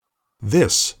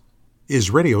This is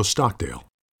Radio Stockdale.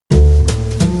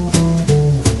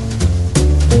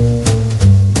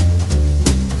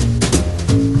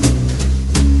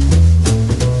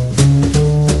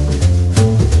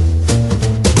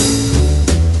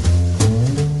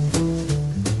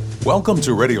 Welcome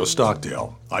to Radio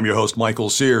Stockdale. I'm your host, Michael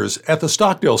Sears, at the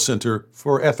Stockdale Center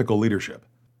for Ethical Leadership.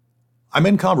 I'm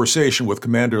in conversation with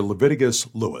Commander Leviticus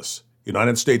Lewis,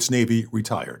 United States Navy,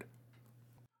 retired.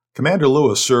 Commander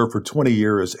Lewis served for 20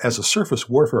 years as a surface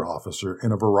warfare officer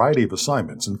in a variety of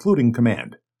assignments, including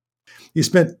command. He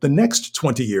spent the next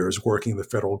 20 years working the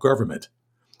federal government.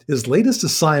 His latest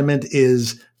assignment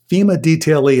is FEMA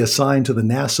detailee assigned to the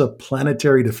NASA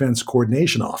Planetary Defense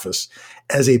Coordination Office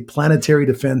as a Planetary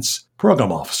Defense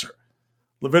Program Officer.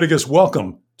 Leviticus,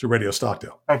 welcome to Radio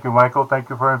Stockdale. Thank you, Michael. Thank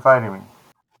you for inviting me.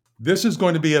 This is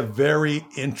going to be a very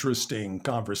interesting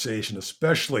conversation,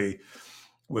 especially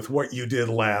with what you did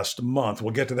last month.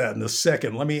 We'll get to that in a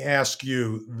second. Let me ask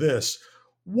you this.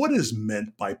 What is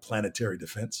meant by planetary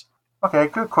defense? Okay,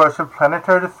 good question.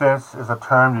 Planetary defense is a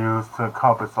term used to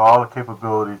encompass all the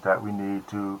capabilities that we need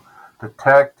to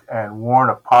detect and warn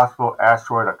a possible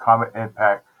asteroid or comet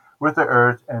impact with the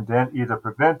Earth and then either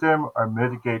prevent them or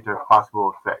mitigate their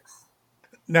possible effects.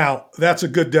 Now, that's a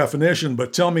good definition,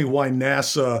 but tell me why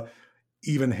NASA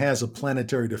even has a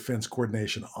Planetary Defense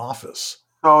Coordination Office.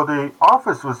 So the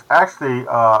office was actually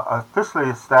officially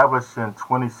established in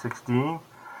 2016,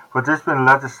 but there's been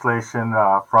legislation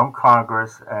from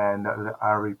Congress and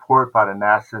a report by the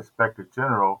National Inspector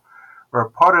General where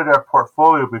part of their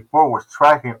portfolio before was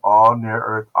tracking all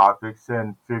near-Earth objects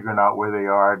and figuring out where they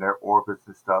are in their orbits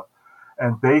and stuff.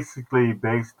 And basically,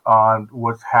 based on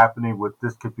what's happening with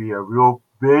this could be a real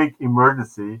big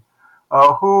emergency,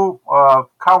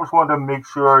 Congress wanted to make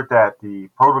sure that the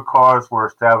protocols were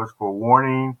established for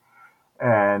warning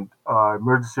and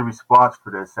emergency response for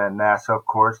this. And NASA, of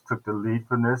course, took the lead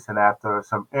from this. And after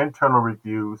some internal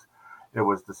reviews, it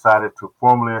was decided to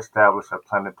formally establish a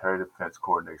Planetary Defense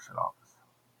Coordination Office.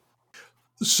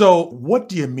 So what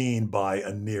do you mean by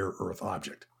a near-Earth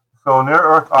object? So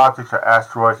near-Earth objects are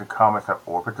asteroids and comets that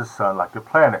orbit the sun like the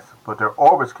planets, but their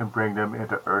orbits can bring them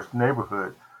into Earth's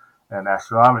neighborhood. And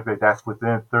astronomically, that's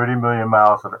within 30 million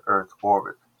miles of the Earth's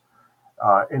orbit.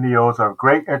 NEOs are of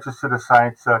great interest to the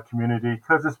science community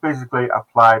because it's basically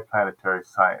applied planetary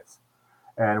science.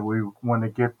 And we want to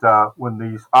get, when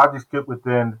these objects get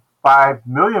within 5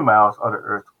 million miles of the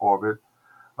Earth's orbit,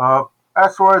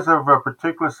 asteroids of a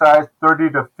particular size,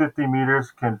 30 to 50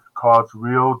 meters, can cause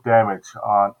real damage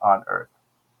on Earth.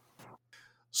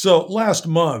 So last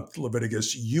month,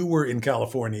 Leviticus, you were in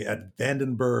California at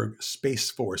Vandenberg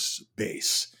Space Force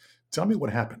Base. Tell me what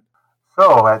happened.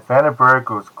 So at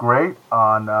Vandenberg, it was great.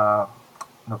 On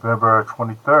November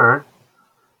 23rd,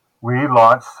 we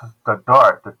launched the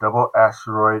DART, the Double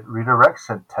Asteroid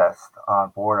Redirection Test,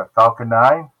 on board a Falcon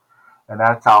 9. And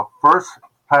that's our first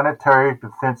planetary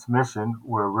defense mission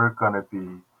where we're going to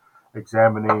be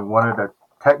examining one of the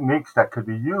techniques that could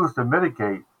be used to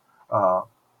mitigate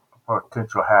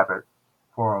potential hazard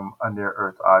from a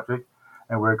near-Earth object,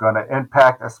 and we're going to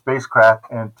impact a spacecraft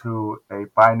into a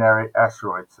binary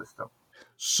asteroid system.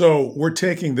 So we're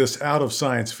taking this out of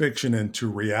science fiction into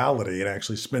reality and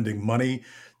actually spending money,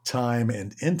 time,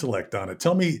 and intellect on it.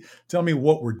 Tell me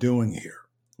what we're doing here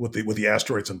with the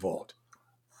asteroids involved.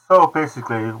 So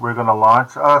basically, we're going to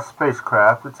launch a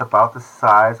spacecraft. It's about the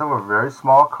size of a very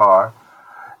small car,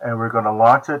 and we're going to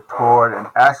launch it toward an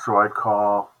asteroid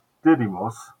called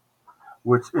Didymos,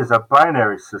 which is a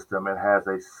binary system. It has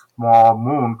a small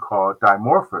moon called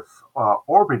Dimorphos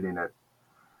orbiting it.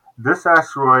 This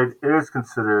asteroid is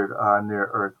considered a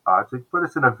near-Earth object, but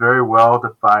it's in a very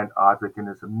well-defined object and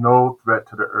is no threat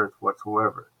to the Earth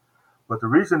whatsoever. But the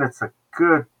reason it's a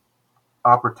good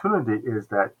opportunity is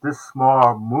that this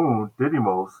small moon,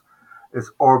 Didymos,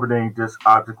 is orbiting this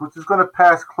object, which is going to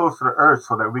pass close to the Earth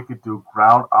so that we could do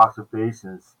ground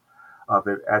observations of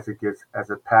it as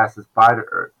it passes by the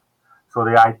Earth. So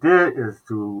the idea is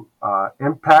to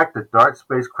impact the DART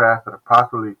spacecraft at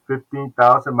approximately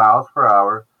 15,000 miles per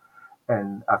hour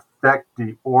and affect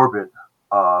the orbit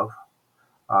of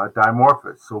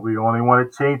Dimorphos. So we only want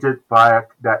to change it by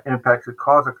that impact to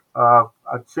cause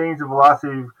a change of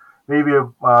velocity, maybe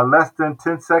less than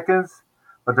 10 seconds,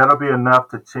 but that'll be enough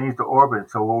to change the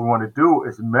orbit. So what we want to do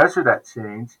is measure that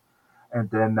change, and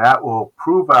then that will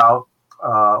prove out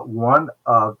one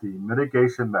of the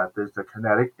mitigation methods, the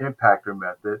kinetic impactor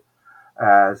method,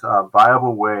 as a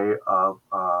viable way of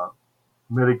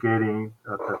mitigating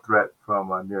the threat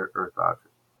from a near-Earth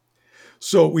object.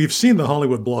 So we've seen the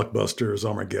Hollywood blockbusters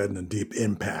Armageddon and Deep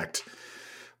Impact,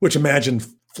 which imagine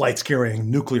flights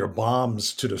carrying nuclear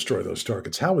bombs to destroy those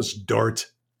targets. How is DART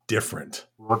different?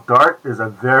 Well, DART is a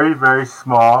very, very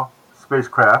small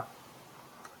spacecraft.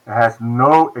 It has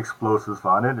no explosives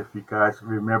on it. If you guys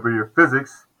remember your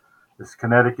physics, it's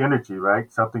kinetic energy,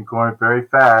 right? Something going very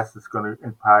fast is going to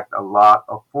impact a lot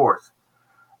of force.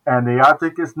 And the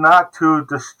object is not to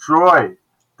destroy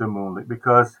the moon,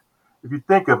 because if you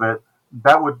think of it,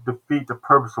 that would defeat the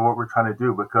purpose of what we're trying to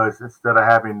do, because instead of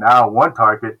having now one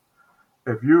target,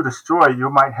 if you destroy, you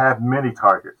might have many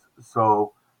targets.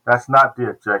 So that's not the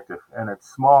objective, and it's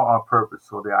small on purpose.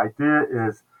 So the idea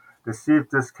is to see if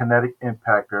this kinetic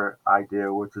impactor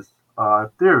idea, which is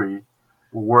theory,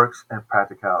 works in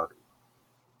practicality.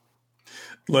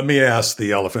 Let me ask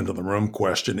the elephant in the room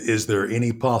question. Is there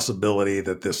any possibility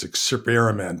that this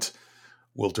experiment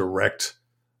will direct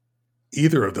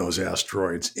either of those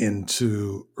asteroids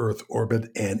into Earth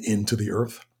orbit and into the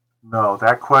Earth? No,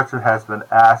 that question has been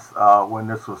asked when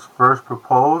this was first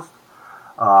proposed.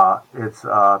 It's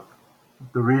the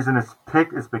reason it's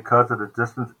picked is because of the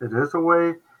distance it is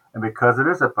away, and because it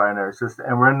is a binary system,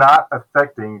 and we're not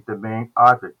affecting the main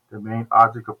object. The main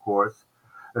object, of course,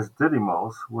 is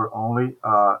Didymos. We're only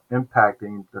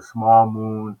impacting the small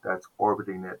moon that's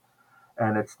orbiting it,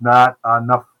 and it's not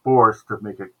enough force to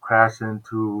make it crash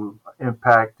into,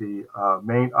 impact the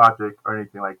main object or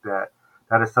anything like that.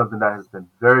 That is something that has been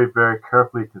very, very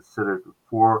carefully considered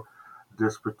before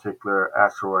this particular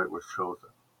asteroid was chosen.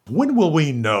 When will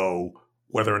we know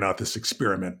whether or not this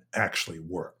experiment actually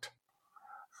worked?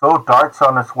 So DART's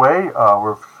on its way.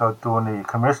 We're doing the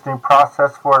commissioning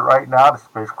process for it right now. The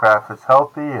spacecraft is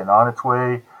healthy and on its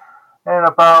way. In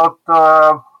about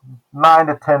 9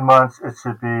 to 10 months, it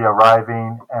should be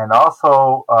arriving. And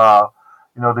also, our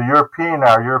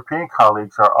European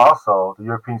colleagues are also, the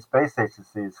European Space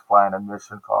Agency is flying a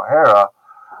mission called Hera,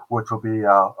 which will be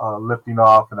lifting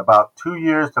off in about 2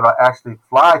 years, that will actually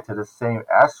fly to the same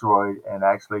asteroid and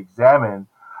actually examine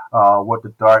what the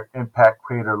DART impact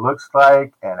crater looks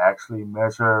like, and actually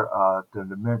measure the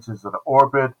dimensions of the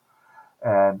orbit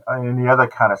and any other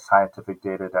kind of scientific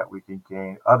data that we can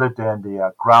gain, other than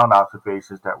the ground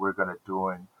observations that we're going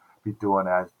to be doing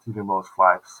as Didymos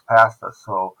flies past us.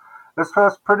 So this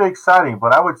was pretty exciting,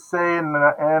 but I would say in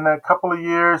a couple of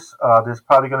years, there's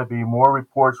probably going to be more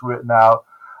reports written out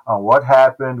on what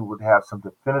happened. We would have some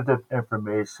definitive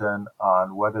information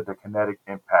on whether the kinetic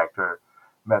impactor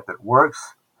method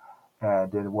works,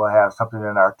 and then we'll have something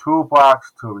in our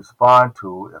toolbox to respond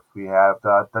to if we have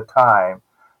the time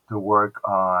to work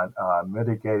on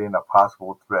mitigating a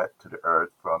possible threat to the Earth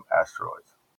from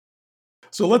asteroids.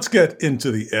 So let's get into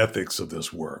the ethics of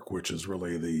this work, which is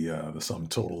really the sum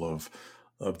total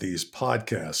of these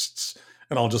podcasts,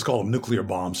 and I'll just call them nuclear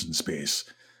bombs in space.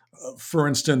 For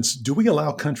instance, do we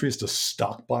allow countries to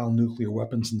stockpile nuclear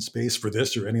weapons in space for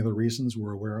this or any other reasons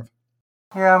we're aware of?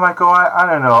 Yeah, Michael, I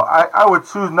don't know. I would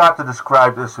choose not to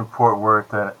describe this important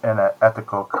work in an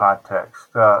ethical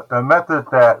context. The method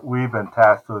that we've been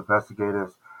tasked to investigate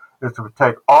is to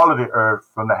protect all of the Earth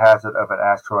from the hazard of an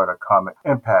asteroid or comet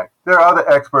impact. There are other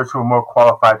experts who are more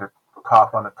qualified to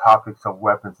talk on the topics of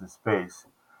weapons in space.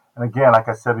 And again, like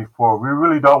I said before, we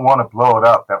really don't want to blow it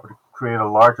up. That would create a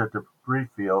larger debris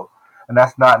field, and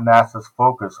that's not NASA's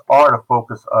focus or the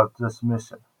focus of this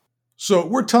mission. So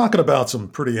we're talking about some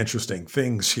pretty interesting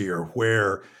things here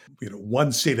where,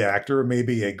 one state actor,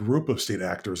 maybe a group of state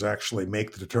actors, actually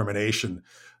make the determination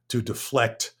to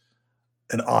deflect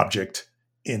an object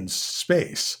in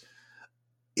space.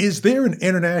 Is there an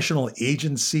international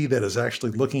agency that is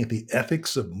actually looking at the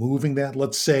ethics of moving that?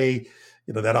 Let's say,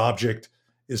 that object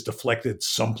is deflected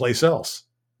someplace else.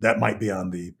 That might be on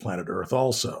the planet Earth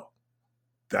also.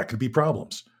 That could be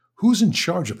problems. Who's in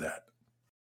charge of that?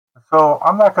 So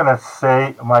I'm not going to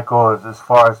say, Michael, as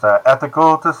far as the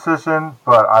ethical decision,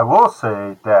 but I will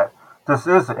say that this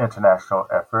is an international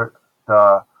effort.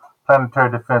 The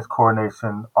Planetary Defense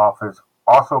Coordination Office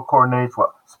also coordinates with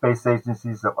space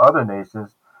agencies of other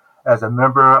nations as a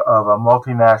member of a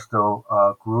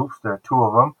multinational groups. There are two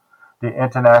of them, the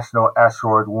International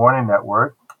Asteroid Warning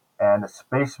Network and the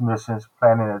Space Missions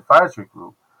Planning Advisory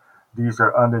Group. These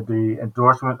are under the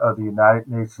endorsement of the United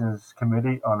Nations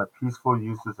Committee on the Peaceful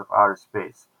Uses of Outer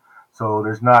Space. So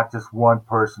there's not just one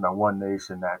person or one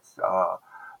nation that's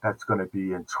going to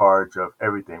be in charge of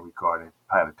everything regarding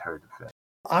planetary defense.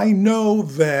 I know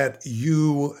that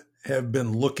you have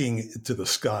been looking to the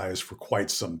skies for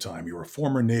quite some time. You're a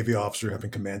former Navy officer,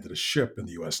 having commanded a ship in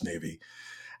the U.S. Navy.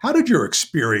 How did your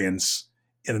experience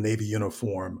in a Navy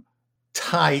uniform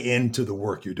tie into the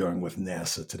work you're doing with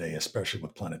NASA today, especially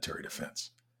with planetary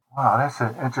defense? Wow, that's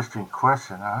an interesting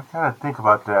question. I got to think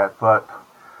about that. But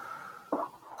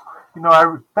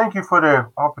I thank you for the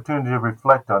opportunity to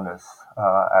reflect on this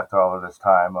after all of this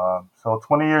time. So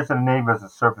 20 years in the Navy as a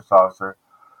surface officer,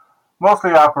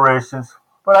 mostly operations,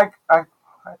 but I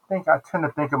think I tend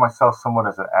to think of myself somewhat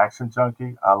as an action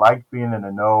junkie. I like being in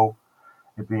the know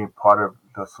and being part of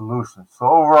the solution. So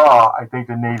overall, I think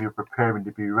the Navy prepared me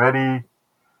to be ready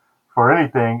for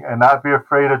anything and not be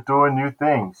afraid of doing new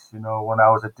things. When I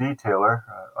was a detailer,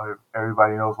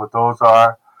 everybody knows what those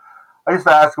are. I used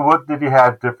to ask him, what did he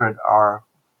have different or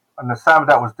an assignment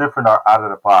that was different or out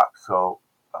of the box. So,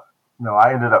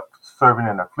 I ended up serving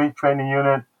in a fleet training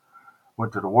unit,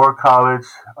 went to the War College,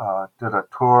 did a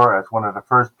tour as one of the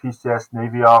first PCS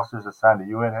Navy officers assigned to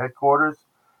UN headquarters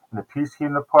in the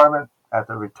peacekeeping department. At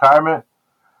the retirement,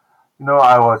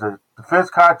 I was a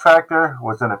defense contractor,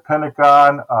 was in the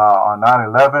Pentagon on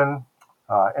 9/11,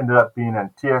 ended up being in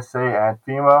TSA and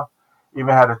FEMA,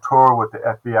 even had a tour with the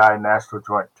FBI National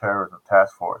Joint Terrorism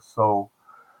Task Force. So,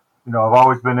 I've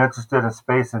always been interested in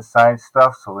space and science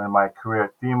stuff. So in my career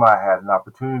at FEMA, I had an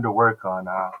opportunity to work on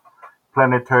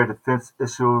planetary defense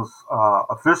issues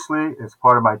officially as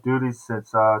part of my duties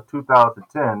since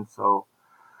 2010. So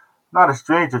not a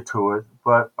stranger to it,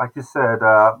 but like you said,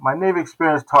 my Navy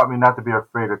experience taught me not to be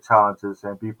afraid of challenges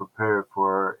and be prepared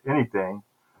for anything.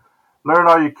 Learn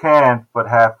all you can, but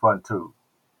have fun too.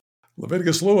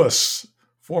 Leviticus Lewis,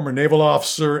 former naval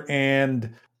officer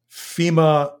and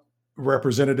FEMA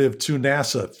representative to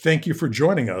NASA. Thank you for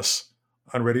joining us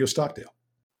on Radio Stockdale.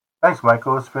 Thanks,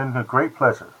 Michael. It's been a great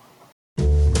pleasure.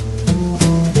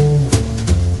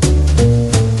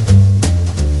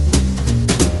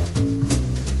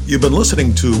 You've been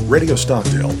listening to Radio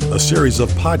Stockdale, a series of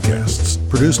podcasts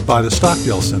produced by the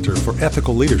Stockdale Center for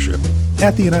Ethical Leadership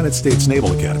at the United States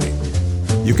Naval Academy.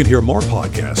 You can hear more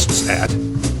podcasts at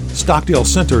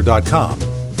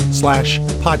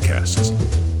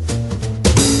stockdalecenter.com/podcasts.